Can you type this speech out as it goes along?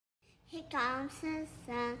Here comes the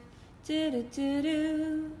sun. Do do do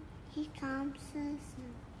do. Here comes the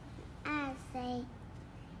sun. I say,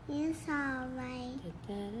 it's alright.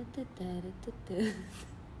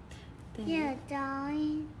 Yeah,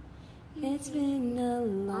 darling. It's been a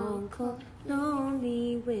long, cold,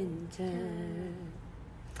 lonely winter.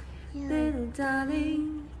 Little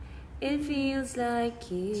darling, it feels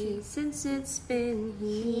like years since it's been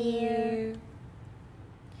here.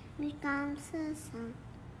 Here comes the sun.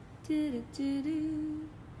 Do do do do.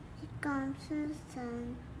 Here comes the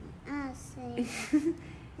sun. I say,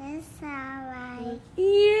 it's alright.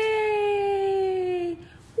 Yay!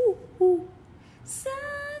 Ooh, ooh.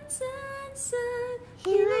 Sun, sun, sun,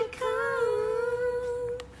 here I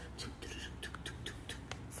come.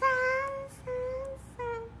 Sun, sun,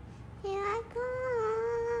 sun, here I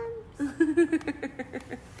come.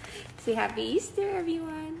 Say Happy Easter,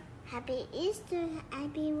 everyone. Happy Easter,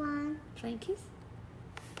 everyone. Flying kiss.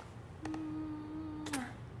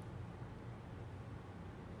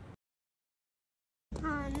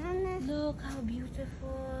 Oh, no. Look how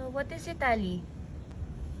beautiful. What is it, Tali?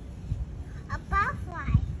 A butterfly.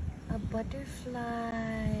 A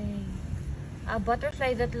butterfly. A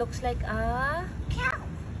butterfly that looks like a Cow.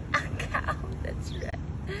 a cow. That's right.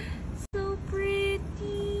 So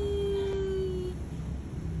pretty.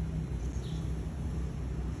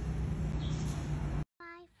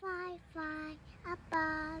 Fly, fly, fly, a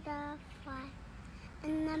butterfly.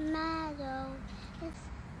 In the meadow is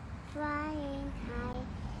flying high.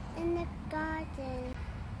 In the garden,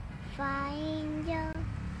 flying low.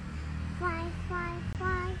 Fly, fly,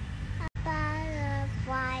 fly, a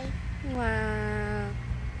butterfly. Wow.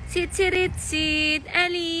 Sit, sit, sit.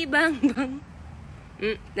 Ali, bang, bang.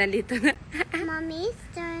 Nandito na. Mommy's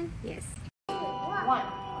turn. Yes. One.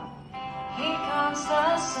 Here comes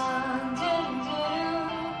the sun, doo doo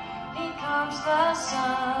doo. Here comes the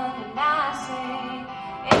sun, and I say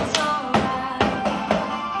it's alright.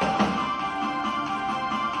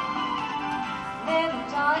 Little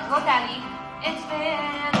darling, go Tali. It's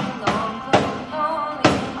been a long, cold,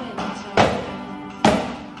 lonely winter.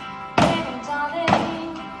 Little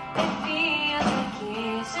darling, it feels like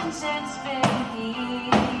years since it's been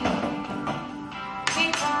here.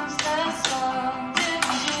 Here comes the sun, doo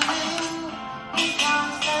doo doo. Here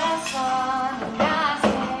comes the sun, and I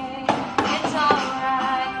say it's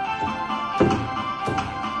alright.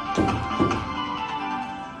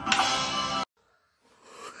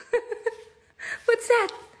 What's that?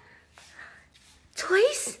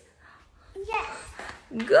 Toys? Yes.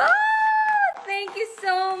 Good! Thank you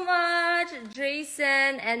so much,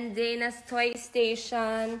 Jason and Dana's Toy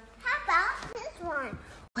Station. How about this one?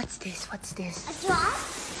 What's this? What's this? A drum?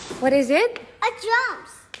 What is it? A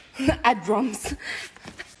drums. A drums.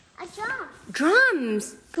 A drum.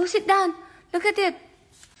 Drums! Go sit down. Look at it.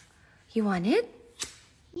 You want it?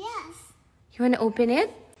 Yes. You want to open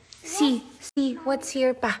it? See what's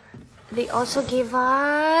here pa. They also give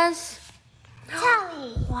us...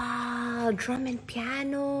 Tali. Wow, drum and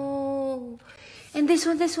piano. And this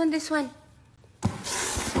one. Look.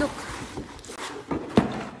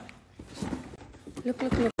 Look.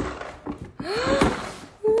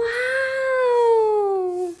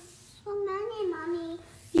 Wow. So many, Mommy.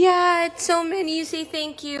 Yeah, it's so many. You say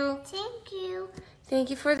thank you. Thank you. Thank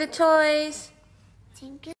you for the toys.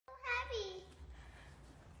 Thank you. So heavy.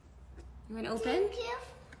 You want to open? Thank you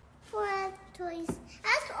for the toys.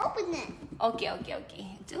 Let's open it. Okay.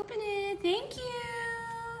 Let's open it. Thank you.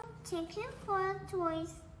 Thank you for the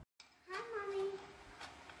toys. Hi, Mommy.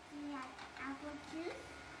 We have apple juice.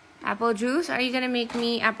 Apple juice? Are you going to make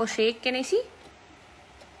me apple shake? Can I see?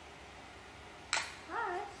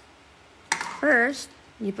 First,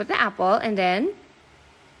 you put the apple and then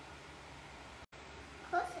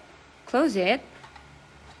Close it. close it.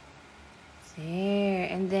 There.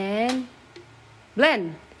 And then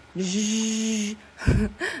blend. Bzzz.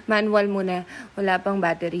 Manual muna. Wala pang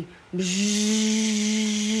battery.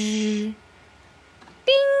 Bzzz.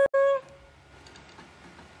 Ding!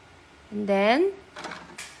 And then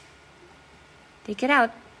take it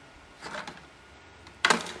out.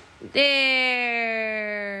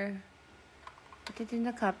 There. Put it in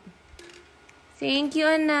the cup. Thank you,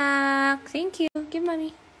 anak. Thank you. Give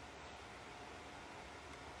mommy.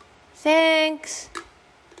 Thanks.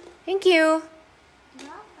 Thank you.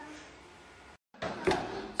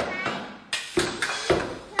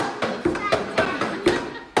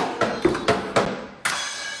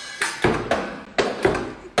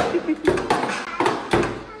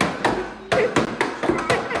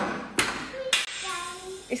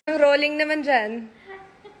 Isang rolling naman dyan.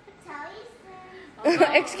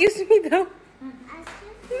 Excuse me daw.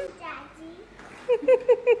 Excuse me, Daddy.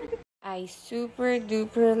 I super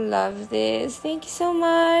duper love this. Thank you so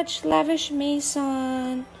much, Lavish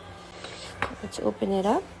Mason. Let's open it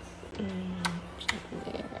up. There.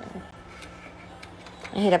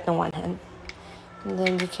 I hit up the one hand. And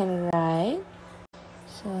then you can write.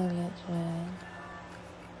 So let's write.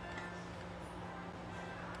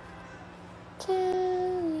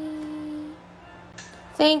 Tali.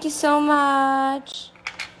 Thank you so much.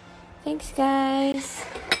 Thanks, guys.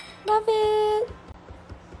 Love it.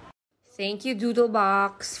 Thank you,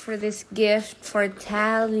 Doodlebox, for this gift for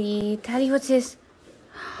Tali. Tali, what's this?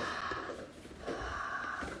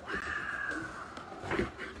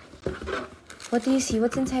 What do you see?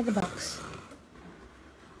 What's inside the box?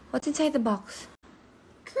 What's inside the box?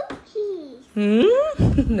 Cookies.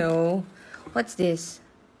 No. What's this?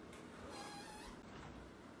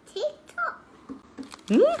 TikTok.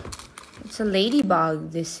 It's a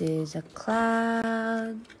ladybug. This is a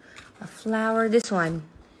cloud, a flower. This one.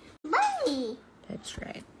 Bunny. That's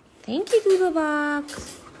right. Thank you,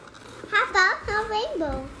 Doodlebox. How about a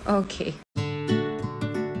rainbow? Okay.